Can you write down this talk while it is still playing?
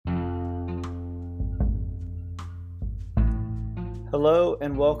Hello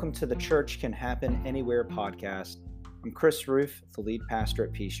and welcome to the Church Can Happen Anywhere podcast. I'm Chris Roof, the lead pastor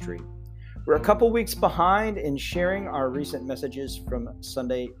at Peachtree. We're a couple weeks behind in sharing our recent messages from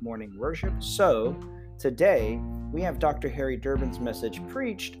Sunday morning worship. So today we have Dr. Harry Durbin's message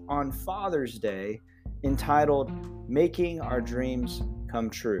preached on Father's Day entitled Making Our Dreams Come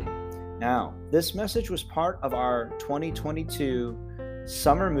True. Now, this message was part of our 2022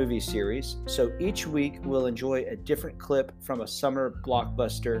 summer movie series, so each week we'll enjoy a different clip from a summer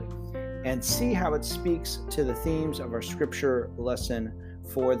blockbuster and see how it speaks to the themes of our scripture lesson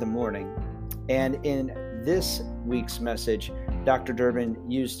for the morning. And in this week's message, Dr. Durbin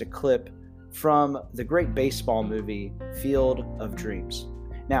used a clip from the great baseball movie Field of Dreams.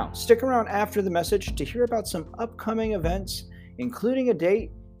 Now, stick around after the message to hear about some upcoming events, including a date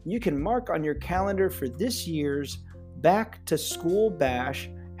you can mark on your calendar for this year's Back to School Bash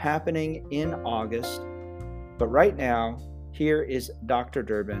happening in August. But right now, here is Dr.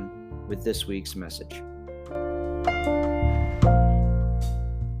 Durbin with this week's message.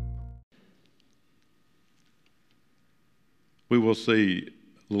 We will see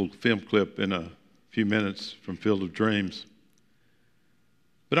a little film clip in a few minutes from Field of Dreams.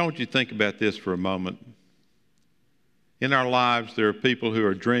 But I want you to think about this for a moment. In our lives, there are people who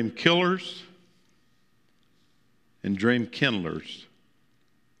are dream killers and dream kindlers.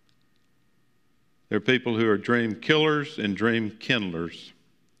 There are people who are dream killers and dream kindlers.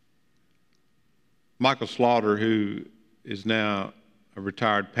 Michael Slaughter, who is now a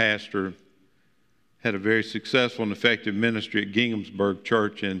retired pastor, had a very successful and effective ministry at Ginghamsburg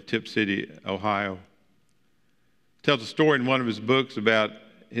Church in Tip City, Ohio. He tells a story in one of his books about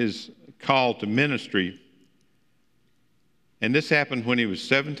his call to ministry. And this happened when he was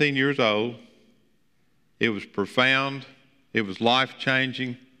 17 years old. It was profound. It was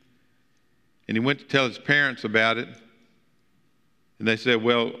life-changing. And he went to tell his parents about it. And they said,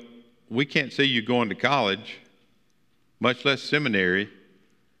 well, we can't see you going to college, much less seminary.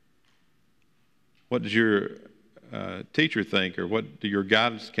 What does your teacher think, or what do your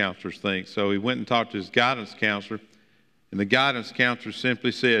guidance counselors think? So he went and talked to his guidance counselor, and the guidance counselor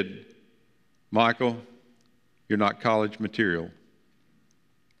simply said, Michael, you're not college material.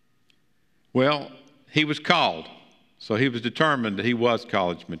 Well, he was called, so he was determined that he was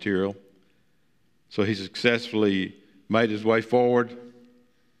college material. So he successfully made his way forward,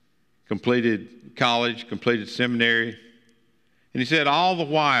 completed college, completed seminary. And he said all the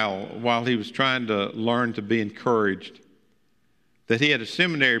while he was trying to learn to be encouraged, that he had a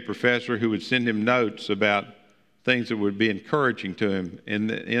seminary professor who would send him notes about things that would be encouraging to him,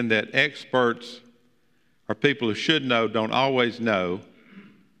 in that experts or people who should know don't always know.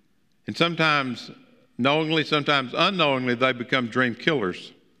 And sometimes knowingly, sometimes unknowingly, they become dream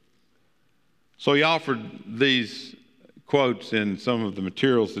killers. So he offered these quotes in some of the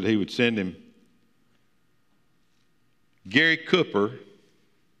materials that he would send him. Gary Cooper,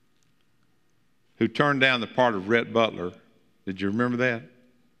 who turned down the part of Rhett Butler, did you remember that?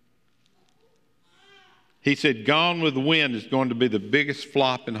 He said, Gone with the Wind is going to be the biggest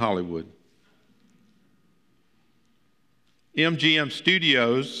flop in Hollywood. MGM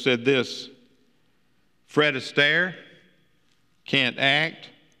Studios said this, Fred Astaire can't act,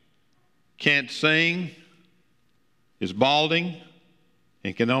 can't sing, is balding,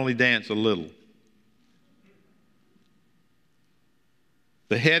 and can only dance a little.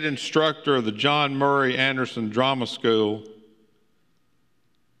 The head instructor of the John Murray Anderson Drama School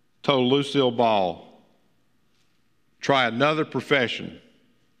told Lucille Ball, try another profession,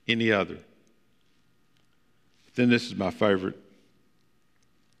 any other. Then this is my favorite.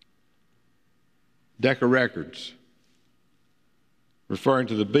 Decca Records, referring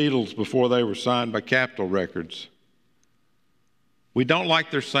to the Beatles before they were signed by Capitol Records. We don't like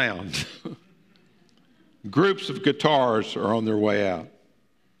their sound. Groups of guitars are on their way out.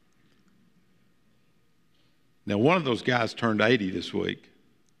 Now, one of those guys turned 80 this week,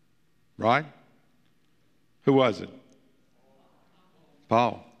 right? Who was it?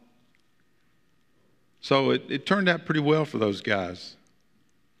 Paul. So it turned out pretty well for those guys.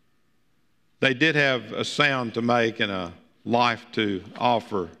 They did have a sound to make and a life to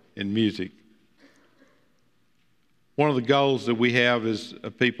offer in music. One of the goals that we have as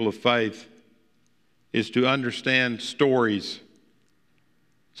a people of faith is to understand stories.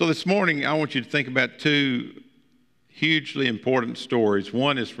 So this morning, I want you to think about two hugely important stories.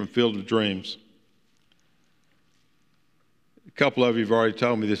 One is from Field of Dreams. A couple of you have already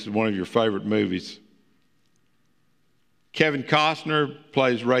told me this is one of your favorite movies. Kevin Costner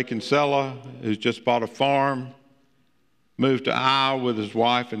plays Ray Kinsella, who's just bought a farm, moved to Iowa with his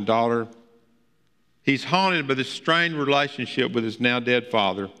wife and daughter. He's haunted by this strained relationship with his now dead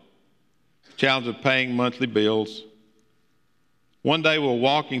father, the challenge of paying monthly bills. One day while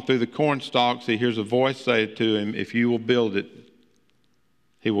walking through the corn stalks, he hears a voice say to him, "If you will build it,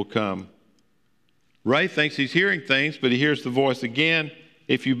 he will come." Ray thinks he's hearing things, but he hears the voice again.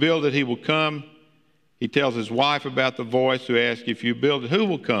 "If you build it, he will come." He tells his wife about the voice, who asks, "If you build it, who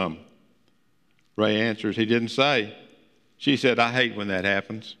will come?" Ray answers, "He didn't say." She said, "I hate when that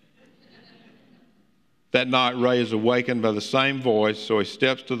happens." That night, Ray is awakened by the same voice, so he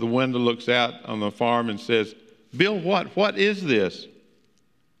steps to the window, looks out on the farm, and says, "Bill, what? What is this?"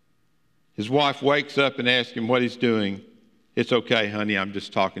 His wife wakes up and asks him what he's doing. "It's okay, honey, I'm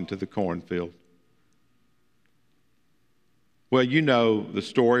just talking to the cornfield." Well, you know the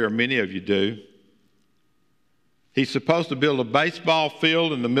story, or many of you do. He's supposed to build a baseball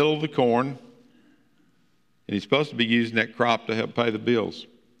field in the middle of the corn, and he's supposed to be using that crop to help pay the bills.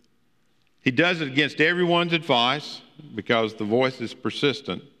 He does it against everyone's advice because the voice is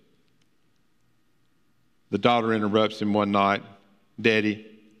persistent. The daughter interrupts him one night. "Daddy,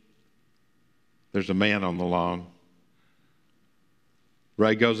 there's a man on the lawn."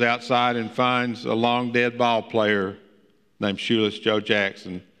 Ray goes outside and finds a long-dead ball player named Shoeless Joe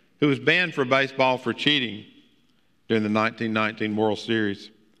Jackson, who was banned for baseball for cheating during the 1919 World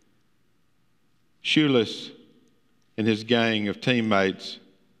Series. Shoeless and his gang of teammates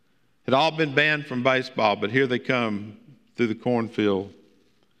had all been banned from baseball, but here they come through the cornfield.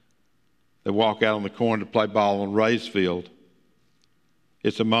 They walk out on the corn to play ball on Ray's field.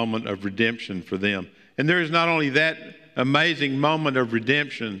 It's a moment of redemption for them. And there is not only that amazing moment of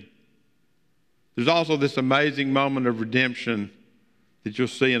redemption, there's also this amazing moment of redemption that you'll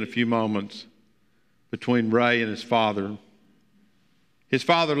see in a few moments between Ray and his father. His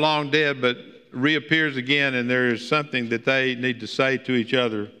father, long dead, but reappears again, and there is something that they need to say to each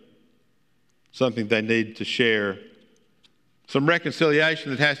other, something they need to share, some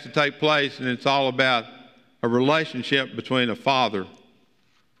reconciliation that has to take place, and it's all about a relationship between a father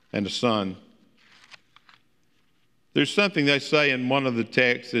and a son. There's something they say in one of the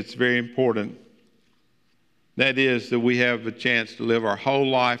texts that's very important. That is that we have a chance to live our whole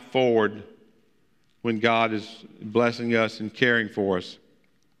life forward when God is blessing us and caring for us.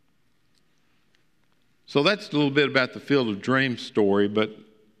 So that's a little bit about the Field of Dreams story, but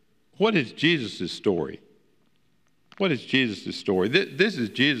what is Jesus' story? What is Jesus' story? This is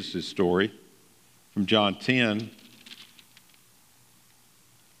Jesus' story from John 10.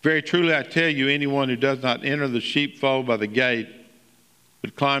 "Very truly I tell you, anyone who does not enter the sheepfold by the gate,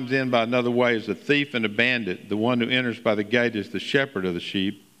 but climbs in by another way, is a thief and a bandit. The one who enters by the gate is the shepherd of the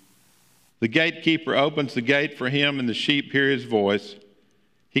sheep. The gatekeeper opens the gate for him, and the sheep hear his voice.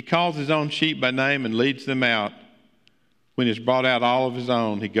 He calls his own sheep by name and leads them out. When he has brought out all of his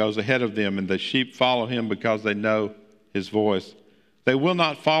own, he goes ahead of them, and the sheep follow him because they know his voice. They will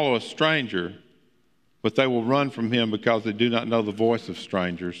not follow a stranger, but they will run from him because they do not know the voice of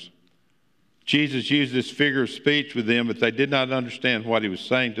strangers." Jesus used this figure of speech with them, but they did not understand what he was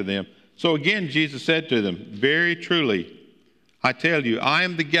saying to them. So again, Jesus said to them, "Very truly, I tell you, I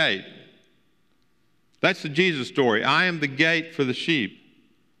am the gate." That's the Jesus story. I am the gate for the sheep.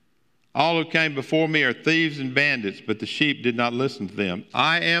 All who came before me are thieves and bandits, but the sheep did not listen to them.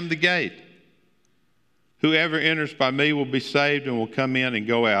 I am the gate. Whoever enters by me will be saved and will come in and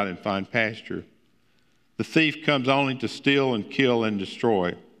go out and find pasture. The thief comes only to steal and kill and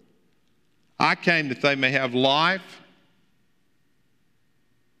destroy. I came that they may have life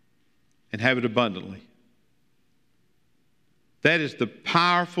and have it abundantly. That is the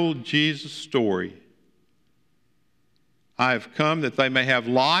powerful Jesus story. I have come that they may have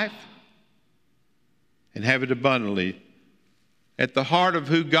life and have it abundantly. At the heart of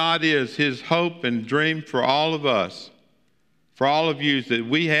who God is, his hope and dream for all of us, for all of you, is that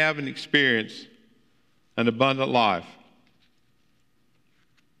we have and experience an abundant life.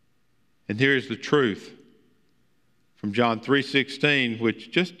 And here is the truth from John 3:16, which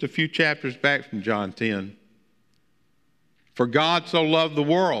just a few chapters back from John 10. For God so loved the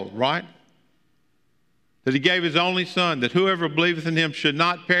world, right? That he gave his only Son, that whoever believeth in him should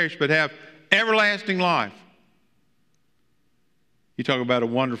not perish but have everlasting life. You talk about a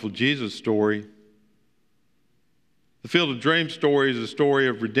wonderful Jesus story. The Field of Dreams story is a story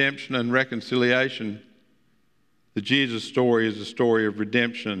of redemption and reconciliation. The Jesus story is a story of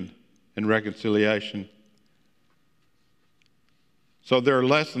redemption and reconciliation. So there are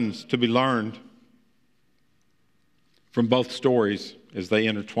lessons to be learned from both stories as they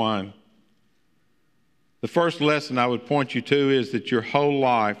intertwine. The first lesson I would point you to is that your whole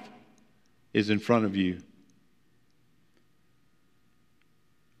life is in front of you.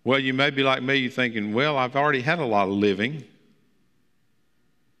 Well, you may be like me, you're thinking, well, I've already had a lot of living,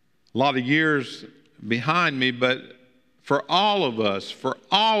 a lot of years behind me, but for all of us,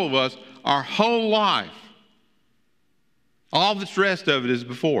 our whole life, all this rest of it is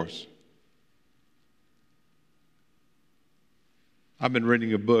before us. I've been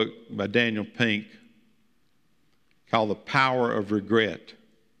reading a book by Daniel Pink called The Power of Regret.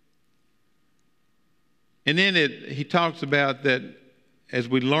 And in it, he talks about that as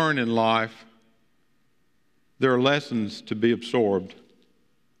we learn in life, there are lessons to be absorbed.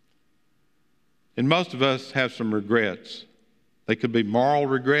 And most of us have some regrets. They could be moral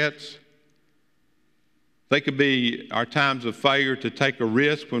regrets. They could be our times of failure to take a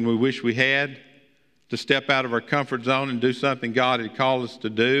risk when we wish we had, to step out of our comfort zone and do something God had called us to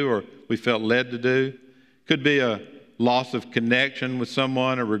do or we felt led to do. Could be a loss of connection with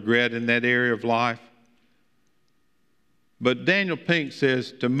someone, a regret in that area of life. But Daniel Pink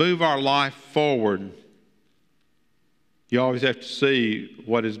says to move our life forward, you always have to see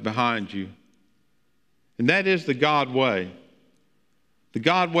what is behind you. And that is the God way. The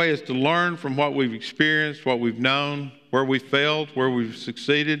God way is to learn from what we've experienced, what we've known, where we failed, where we've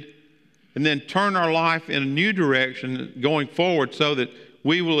succeeded, and then turn our life in a new direction going forward so that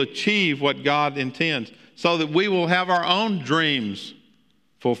we will achieve what God intends, so that we will have our own dreams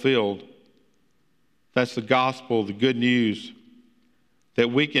fulfilled. That's the gospel, the good news, that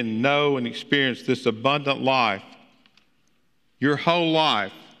we can know and experience this abundant life. Your whole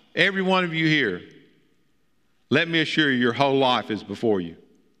life, every one of you here, let me assure you, your whole life is before you.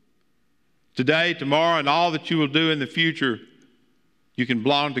 Today, tomorrow, and all that you will do in the future, you can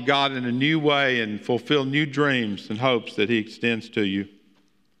belong to God in a new way and fulfill new dreams and hopes that He extends to you.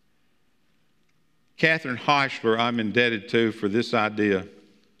 Catherine Heisler, I'm indebted to for this idea.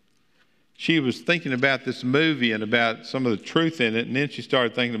 She was thinking about this movie and about some of the truth in it, and then she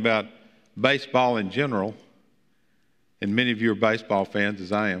started thinking about baseball in general. And many of you are baseball fans,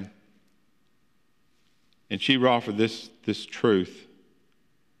 as I am. And she offered this truth.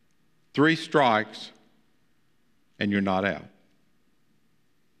 3 strikes and you're not out.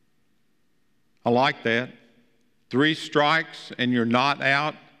 I like that. 3 strikes and you're not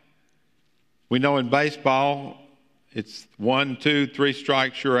out. We know in baseball, it's 1, 2, 3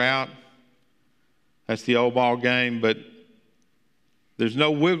 strikes, you're out. That's the old ball game, but there's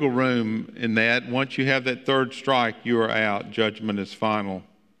no wiggle room in that. Once you have that 3rd strike, you are out. Judgment is final.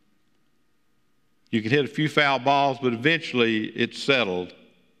 You can hit a few foul balls, but eventually it's settled.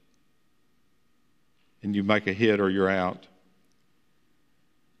 And you make a hit or you're out.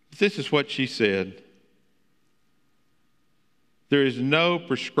 This is what she said. There is no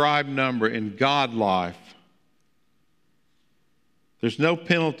prescribed number in God life. There's no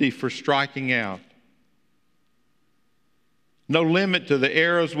penalty for striking out. No limit to the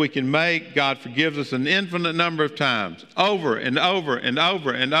errors we can make. God forgives us an infinite number of times, over and over and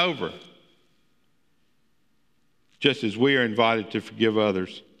over and over, just as we are invited to forgive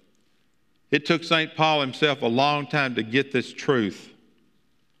others. It took St. Paul himself a long time to get this truth,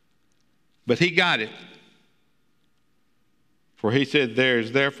 but he got it. For he said, there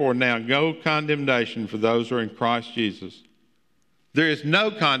is therefore now no condemnation for those who are in Christ Jesus. There is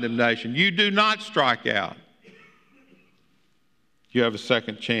no condemnation. You do not strike out. You have a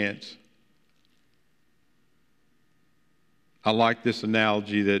second chance. I like this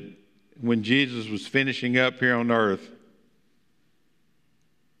analogy that when Jesus was finishing up here on earth,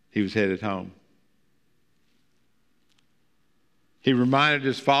 he was headed home. He reminded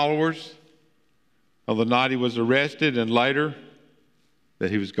his followers of the night he was arrested and later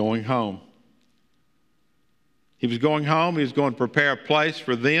that he was going home. He was going home. He was going to prepare a place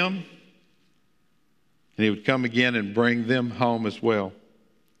for them. And he would come again and bring them home as well.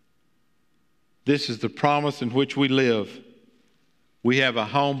 This is the promise in which we live. We have a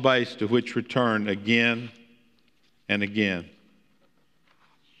home base to which return again and again.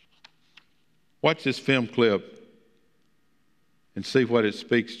 Watch this film clip and see what it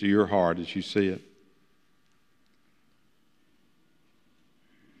speaks to your heart as you see it.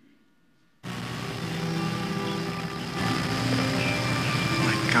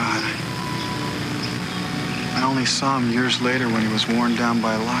 My God. I only saw him years later when he was worn down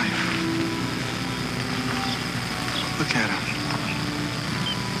by life. Look at him.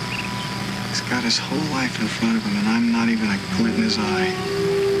 He's got his whole life in front of him, and I'm not even a glint in his eye.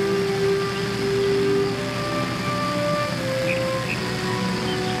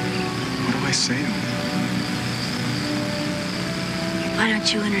 What do I say to him? Why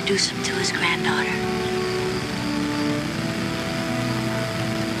don't you introduce him to his granddaughter?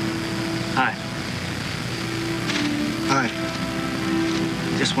 Hi. Hi.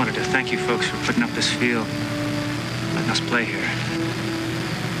 just wanted to thank you folks for putting up this field, letting us play here.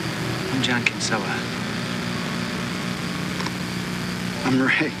 I'm John Kinsella. I'm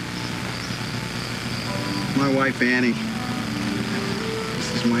Ray. My wife, Annie.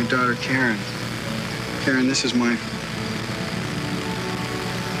 This is my daughter, Karen. Karen, this is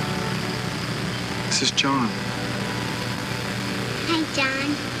John. Hi,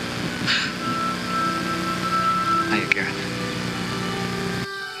 John. Hiya, Karen.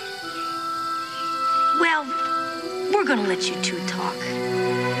 Well, we're gonna let you two talk.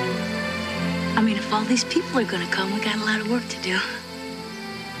 I mean, if all these people are gonna come, we got a lot of work to do.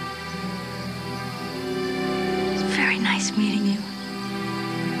 It's very nice meeting you.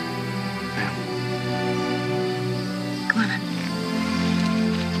 Yeah. Come on.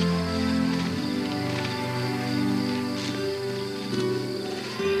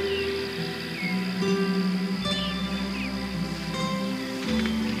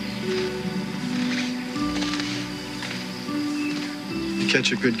 You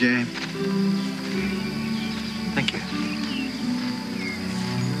catch a good game. Thank you.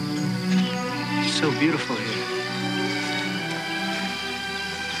 It's so beautiful here.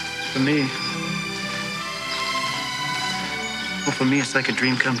 For me, it's like a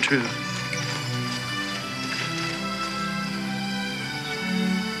dream come true.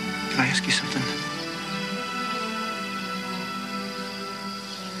 Can I ask you something?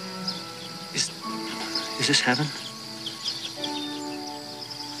 Is this heaven?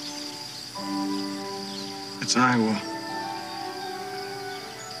 It's Iowa.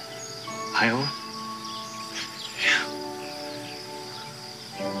 Iowa?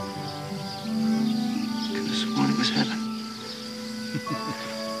 Could have sworn it was heaven.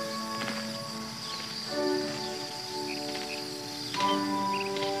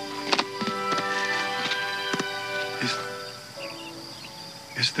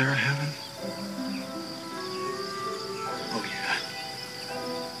 Is there a heaven? Oh, yeah.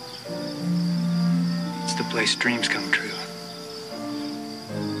 It's the place dreams come true.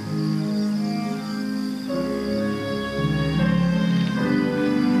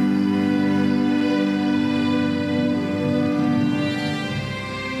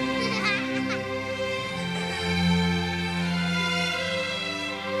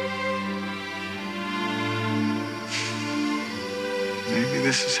 Maybe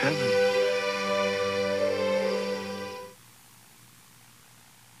this is heaven.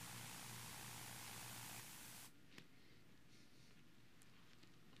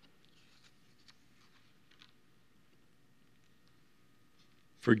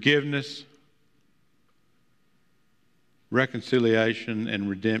 Forgiveness, reconciliation, and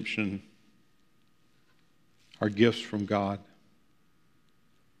redemption are gifts from God.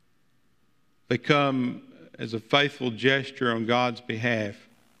 They come as a faithful gesture on God's behalf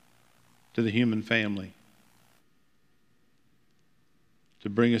to the human family, to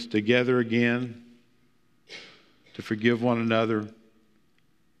bring us together again, to forgive one another,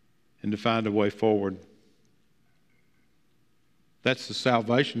 and to find a way forward. That's the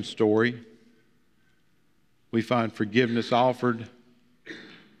salvation story. We find forgiveness offered.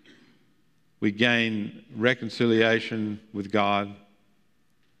 We gain reconciliation with God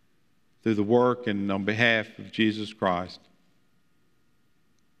through the work and on behalf of Jesus Christ.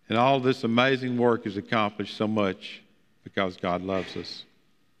 And all this amazing work is accomplished so much because God loves us.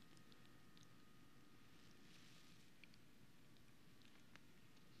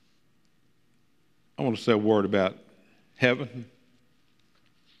 I want to say a word about heaven.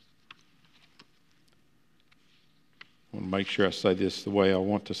 I want to make sure I say this the way I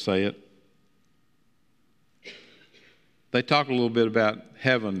want to say it. They talk a little bit about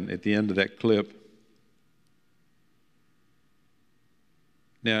heaven at the end of that clip.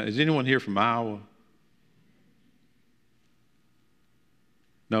 Now, is anyone here from Iowa?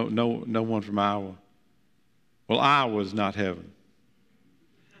 No one from Iowa. Well, Iowa is not heaven.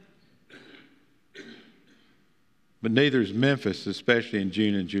 But neither is Memphis, especially in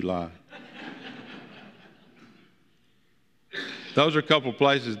June and July. Those are a couple of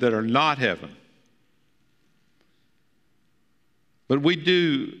places that are not heaven. But we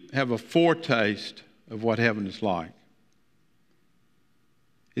do have a foretaste of what heaven is like.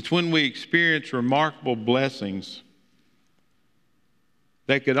 It's when we experience remarkable blessings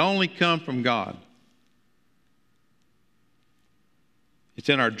that could only come from God. It's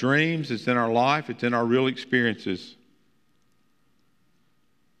in our dreams, it's in our life, it's in our real experiences.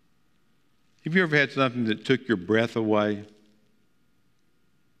 Have you ever had something that took your breath away?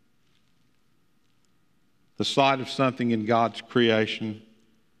 The sight of something in God's creation,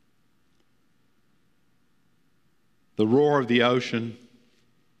 the roar of the ocean,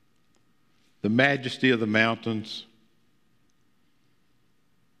 the majesty of the mountains,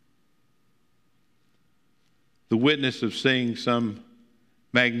 the witness of seeing some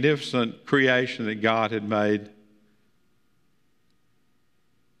magnificent creation that God had made.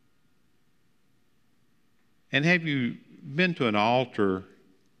 And have you been to an altar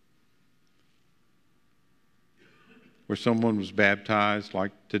where someone was baptized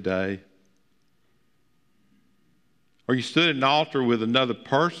like today? Or you stood at an altar with another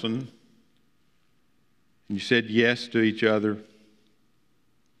person and you said yes to each other?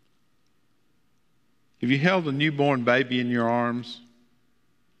 Have you held a newborn baby in your arms?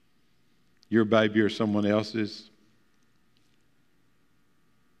 Your baby or someone else's?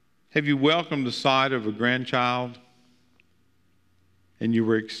 Have you welcomed the sight of a grandchild and you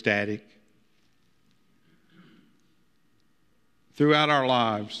were ecstatic? Throughout our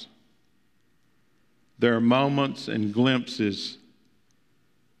lives, there are moments and glimpses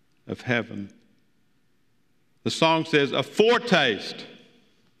of heaven. The song says, a foretaste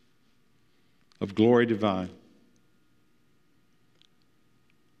of glory divine.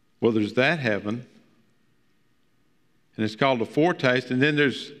 Well, there's that heaven, and it's called a foretaste, and then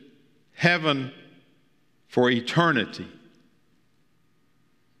there's heaven for eternity.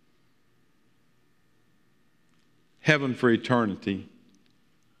 Heaven for eternity.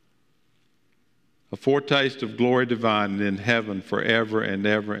 A foretaste of glory divine, and then heaven forever and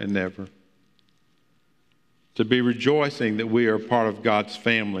ever and ever. To be rejoicing that we are part of God's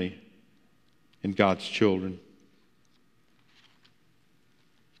family and God's children.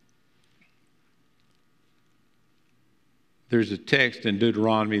 There's a text in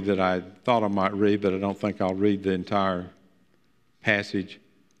Deuteronomy that I thought I might read, but I don't think I'll read the entire passage.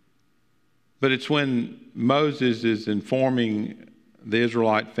 But it's when Moses is informing the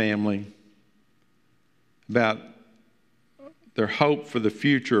Israelite family about their hope for the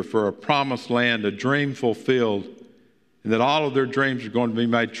future, for a promised land, a dream fulfilled, and that all of their dreams are going to be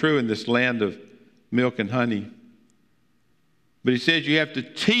made true in this land of milk and honey. But he says you have to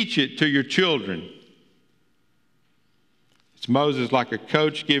teach it to your children. It's Moses like a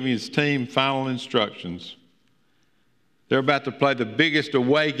coach giving his team final instructions. They're about to play the biggest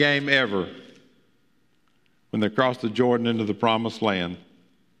away game ever when they cross the Jordan into the promised land.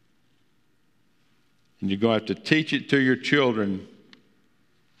 And you're going to have to teach it to your children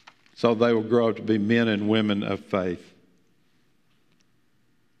so they will grow up to be men and women of faith.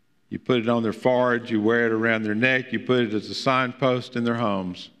 You put it on their foreheads, you wear it around their neck, you put it as a signpost in their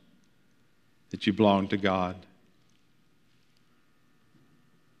homes that you belong to God.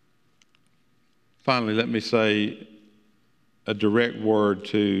 Finally, let me say a direct word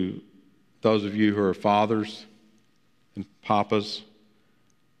to those of you who are fathers and papas,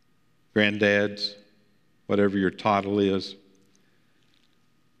 granddads, whatever your title is.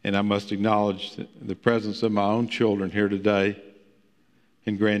 And I must acknowledge the presence of my own children here today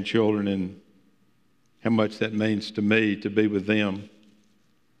and grandchildren and how much that means to me to be with them.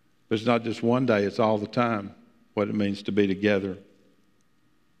 But it's not just one day, it's all the time what it means to be together.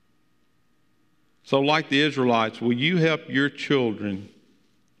 So like the Israelites, will you help your children?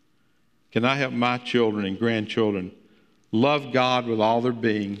 Can I help my children and grandchildren love God with all their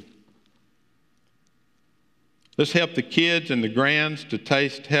being? Let's help the kids and the grands to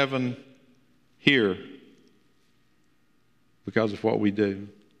taste heaven here because of what we do.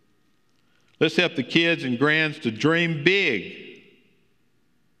 Let's help the kids and grands to dream big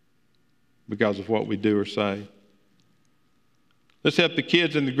because of what we do or say. Let's help the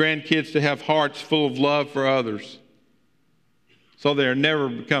kids and the grandkids to have hearts full of love for others so they'll never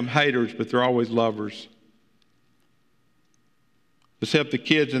become haters, but they're always lovers. Let's help the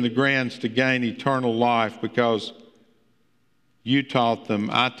kids and the grands to gain eternal life because you taught them,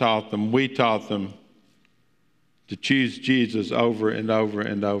 I taught them, we taught them to choose Jesus over and over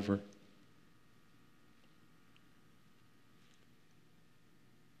and over.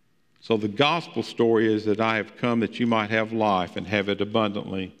 So the gospel story is that I have come that you might have life and have it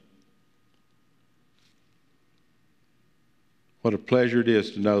abundantly. What a pleasure it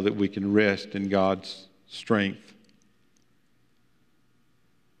is to know that we can rest in God's strength.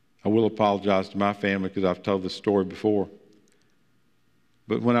 I will apologize to my family because I've told this story before.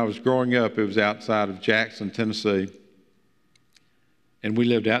 But when I was growing up, it was outside of Jackson, Tennessee. And we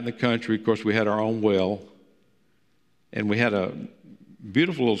lived out in the country. Of course, we had our own well. And we had a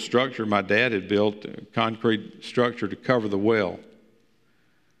beautiful little structure my dad had built, a concrete structure to cover the well.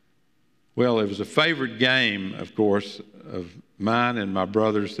 Well, it was a favorite game, of course, of mine and my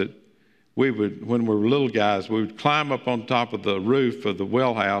brothers that we would, when we were little guys, we would climb up on top of the roof of the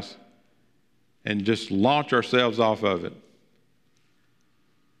well house and just launch ourselves off of it.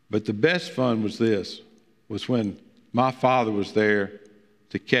 But the best fun was when my father was there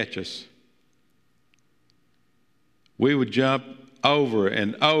to catch us. We would jump over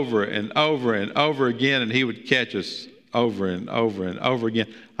and over and over and over again, and he would catch us over and over and over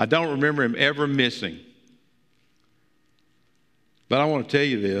again. I don't remember him ever missing. But I want to tell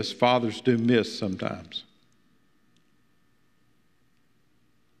you this, fathers do miss sometimes.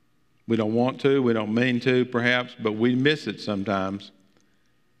 We don't want to, we don't mean to perhaps, but we miss it sometimes.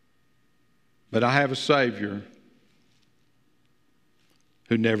 But I have a Savior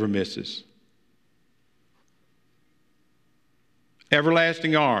who never misses.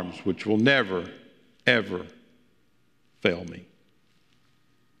 Everlasting arms, which will never, ever fail me.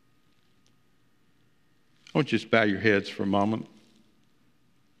 I want you to bow your heads for a moment.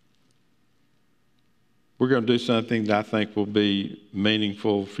 We're going to do something that I think will be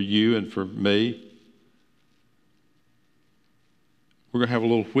meaningful for you and for me. We're going to have a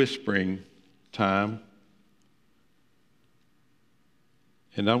little whispering time.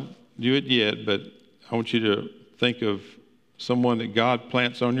 And don't do it yet, but I want you to think of someone that God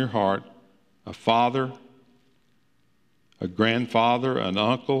plants on your heart, a father, a grandfather, an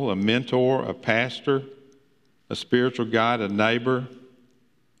uncle, a mentor, a pastor, a spiritual guide, a neighbor,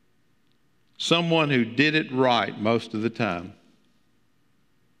 someone who did it right most of the time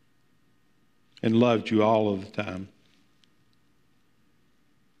and loved you all of the time.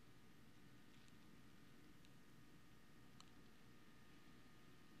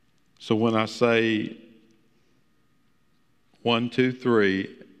 So when I say 1, 2,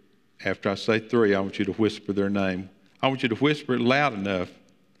 3, after I say 3, I want you to whisper their name. I want you to whisper it loud enough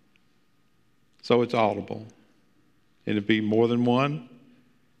so it's audible. And it'd be more than one.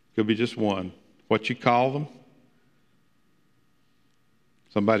 Could be just one. What you call them?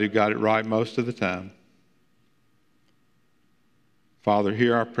 Somebody who got it right most of the time. Father,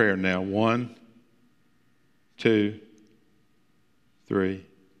 hear our prayer now. 1, 2, 3.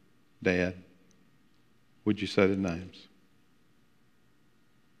 Dad, would you say the names?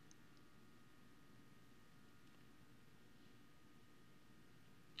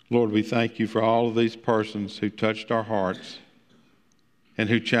 Lord, we thank you for all of these persons who touched our hearts and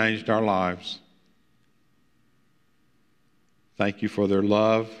who changed our lives. Thank you for their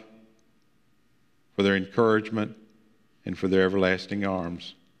love, for their encouragement, and for their everlasting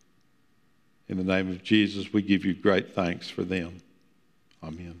arms. In the name of Jesus, we give you great thanks for them.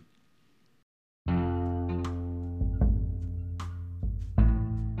 Amen.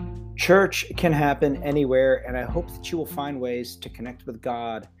 Church can happen anywhere, and I hope that you will find ways to connect with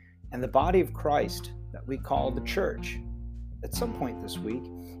God and the body of Christ that we call the church. At some point this week,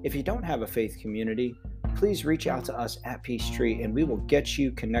 if you don't have a faith community, please reach out to us at Peachtree and we will get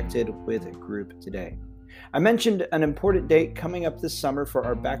you connected with a group today. I mentioned an important date coming up this summer for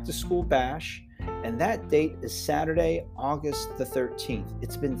our Back to School Bash, and that date is Saturday, August the 13th.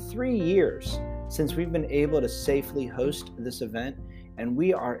 It's been 3 years since we've been able to safely host this event, and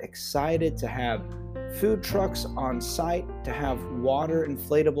we are excited to have food trucks on site, to have water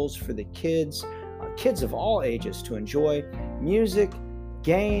inflatables for the kids of all ages to enjoy, music,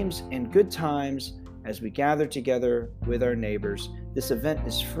 games, and good times as we gather together with our neighbors. This event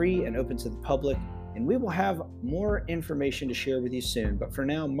is free and open to the public, and we will have more information to share with you soon. But for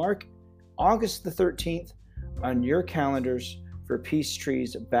now, mark August the 13th on your calendars for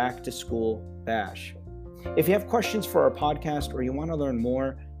Peachtree's Back to School Bash. If you have questions for our podcast or you want to learn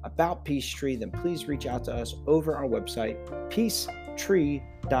more about Peachtree, then please reach out to us over our website,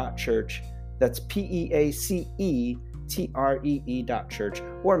 peacetree.church. That's PEACETREE.church,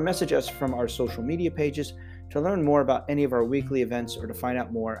 or message us from our social media pages to learn more about any of our weekly events or to find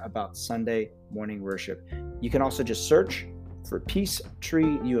out more about Sunday morning worship. You can also just search for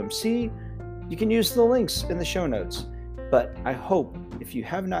Peachtree UMC. You can use the links in the show notes. But I hope if you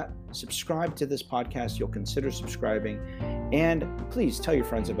have not subscribed to this podcast, you'll consider subscribing. And please tell your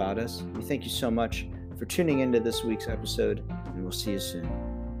friends about us. We thank you so much for tuning into this week's episode, and we'll see you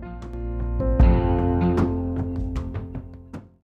soon.